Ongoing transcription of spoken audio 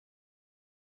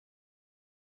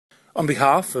On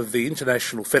behalf of the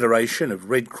International Federation of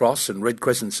Red Cross and Red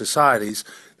Crescent Societies,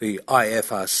 the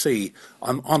IFRC,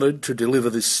 I'm honoured to deliver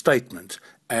this statement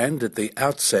and, at the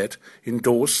outset,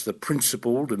 endorse the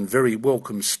principled and very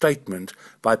welcome statement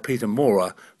by Peter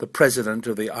Mora, the President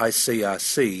of the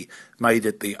ICRC, made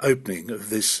at the opening of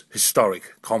this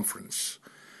historic conference.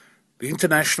 The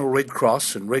International Red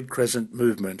Cross and Red Crescent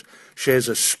movement shares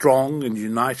a strong and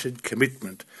united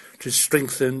commitment to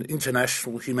strengthen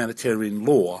international humanitarian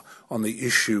law on the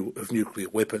issue of nuclear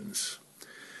weapons.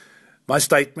 My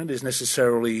statement is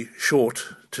necessarily short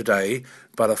today,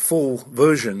 but a full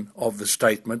version of the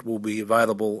statement will be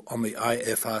available on the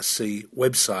IFRC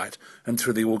website and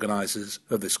through the organisers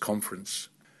of this conference.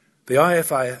 The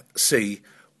IFRC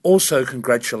also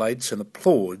congratulates and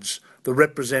applauds the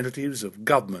representatives of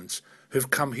governments who've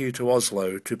come here to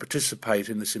Oslo to participate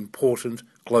in this important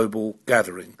global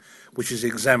gathering, which is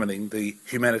examining the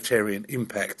humanitarian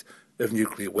impact of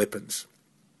nuclear weapons.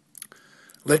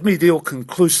 Let me deal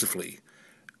conclusively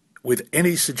with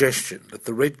any suggestion that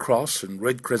the Red Cross and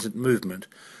Red Crescent movement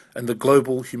and the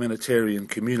global humanitarian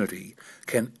community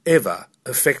can ever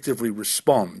effectively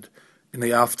respond in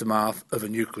the aftermath of a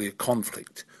nuclear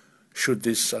conflict, should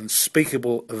this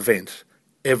unspeakable event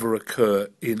ever occur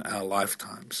in our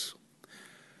lifetimes.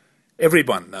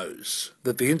 Everyone knows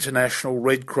that the International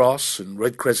Red Cross and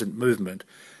Red Crescent movement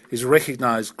is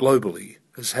recognised globally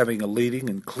as having a leading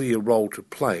and clear role to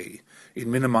play in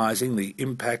minimising the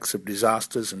impacts of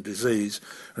disasters and disease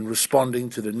and responding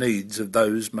to the needs of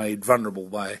those made vulnerable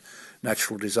by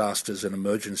natural disasters and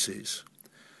emergencies.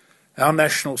 Our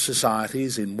national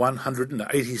societies in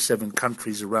 187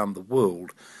 countries around the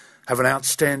world have an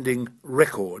outstanding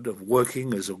record of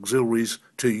working as auxiliaries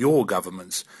to your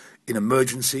governments in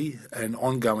emergency and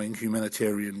ongoing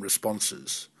humanitarian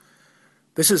responses.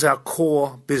 This is our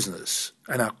core business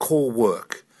and our core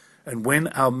work, and when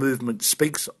our movement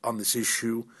speaks on this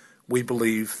issue, we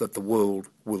believe that the world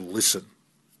will listen.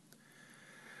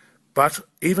 But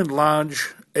even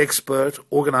large expert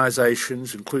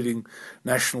organisations, including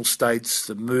national states,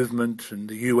 the movement and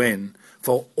the UN,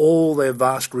 for all their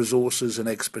vast resources and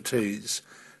expertise,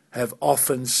 have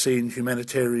often seen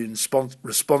humanitarian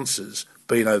responses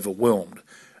being overwhelmed.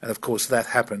 And of course that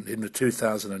happened in the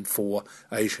 2004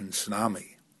 Asian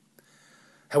tsunami.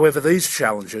 However, these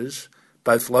challenges,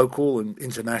 both local and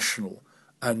international,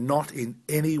 are not in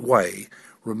any way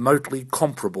remotely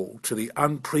comparable to the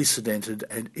unprecedented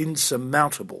and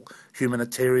insurmountable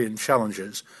humanitarian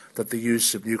challenges that the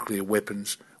use of nuclear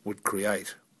weapons would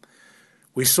create.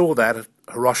 We saw that at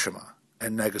Hiroshima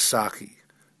and Nagasaki,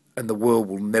 and the world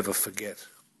will never forget.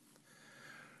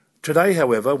 Today,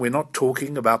 however, we're not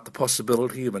talking about the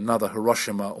possibility of another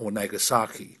Hiroshima or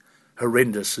Nagasaki,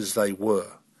 horrendous as they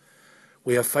were.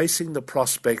 We are facing the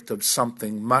prospect of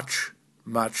something much,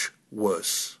 much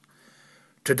worse.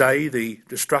 Today, the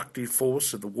destructive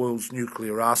force of the world's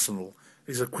nuclear arsenal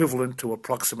is equivalent to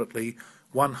approximately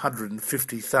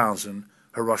 150,000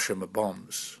 Hiroshima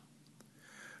bombs.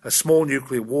 A small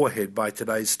nuclear warhead by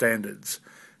today's standards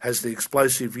has the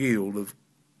explosive yield of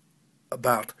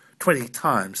about 20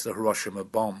 times the Hiroshima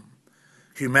bomb.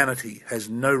 Humanity has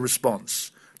no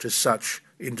response to such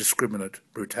indiscriminate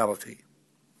brutality.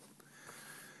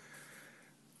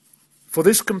 For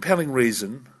this compelling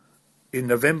reason, in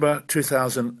November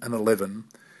 2011,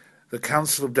 the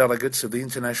Council of Delegates of the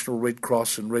International Red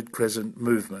Cross and Red Crescent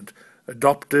movement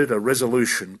adopted a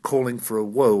resolution calling for a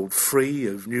world free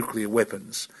of nuclear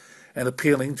weapons and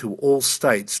appealing to all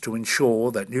states to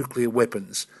ensure that nuclear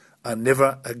weapons are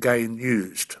never again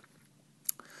used.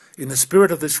 In the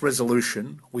spirit of this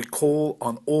resolution, we call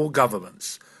on all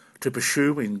governments to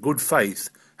pursue in good faith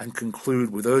and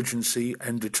conclude with urgency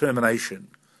and determination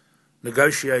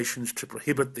negotiations to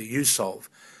prohibit the use of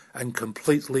and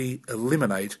completely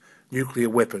eliminate nuclear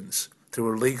weapons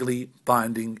through a legally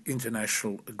binding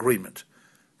international agreement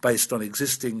based on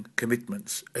existing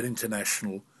commitments and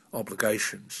international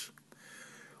obligations.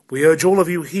 We urge all of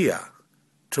you here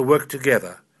to work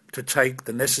together to take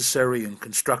the necessary and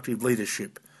constructive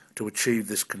leadership to achieve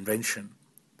this convention.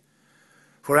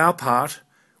 For our part,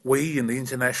 we in the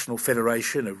International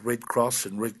Federation of Red Cross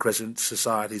and Red Crescent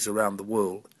Societies around the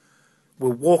world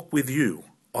will walk with you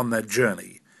on that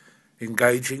journey,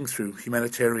 engaging through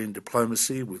humanitarian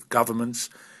diplomacy with governments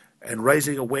and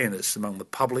raising awareness among the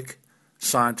public,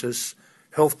 scientists,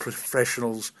 health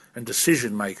professionals and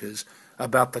decision makers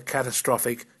about the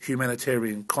catastrophic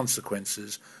humanitarian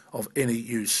consequences of any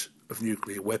use of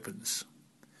nuclear weapons.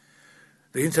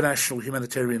 The international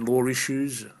humanitarian law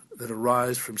issues that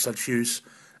arise from such use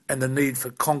and the need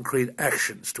for concrete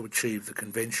actions to achieve the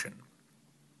convention.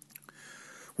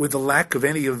 With the lack of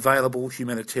any available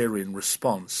humanitarian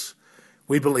response,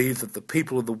 we believe that the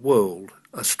people of the world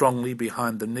are strongly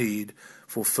behind the need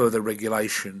for further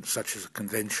regulation such as a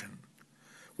convention.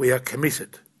 We are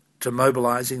committed to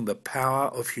mobilising the power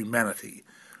of humanity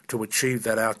to achieve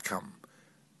that outcome,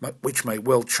 which may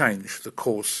well change the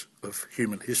course of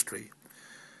human history.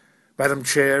 Madam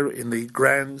Chair, in the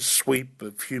grand sweep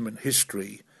of human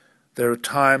history, there are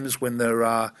times when there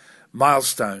are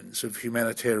milestones of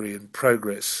humanitarian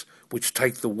progress which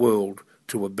take the world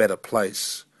to a better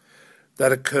place.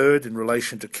 That occurred in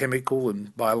relation to chemical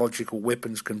and biological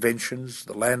weapons conventions,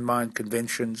 the landmine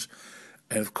conventions,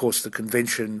 and of course the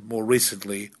convention more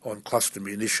recently on cluster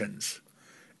munitions.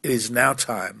 It is now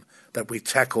time that we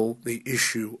tackle the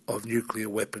issue of nuclear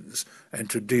weapons and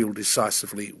to deal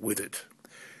decisively with it.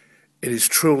 It is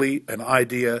truly an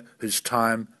idea whose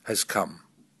time has come.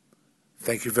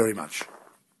 Thank you very much.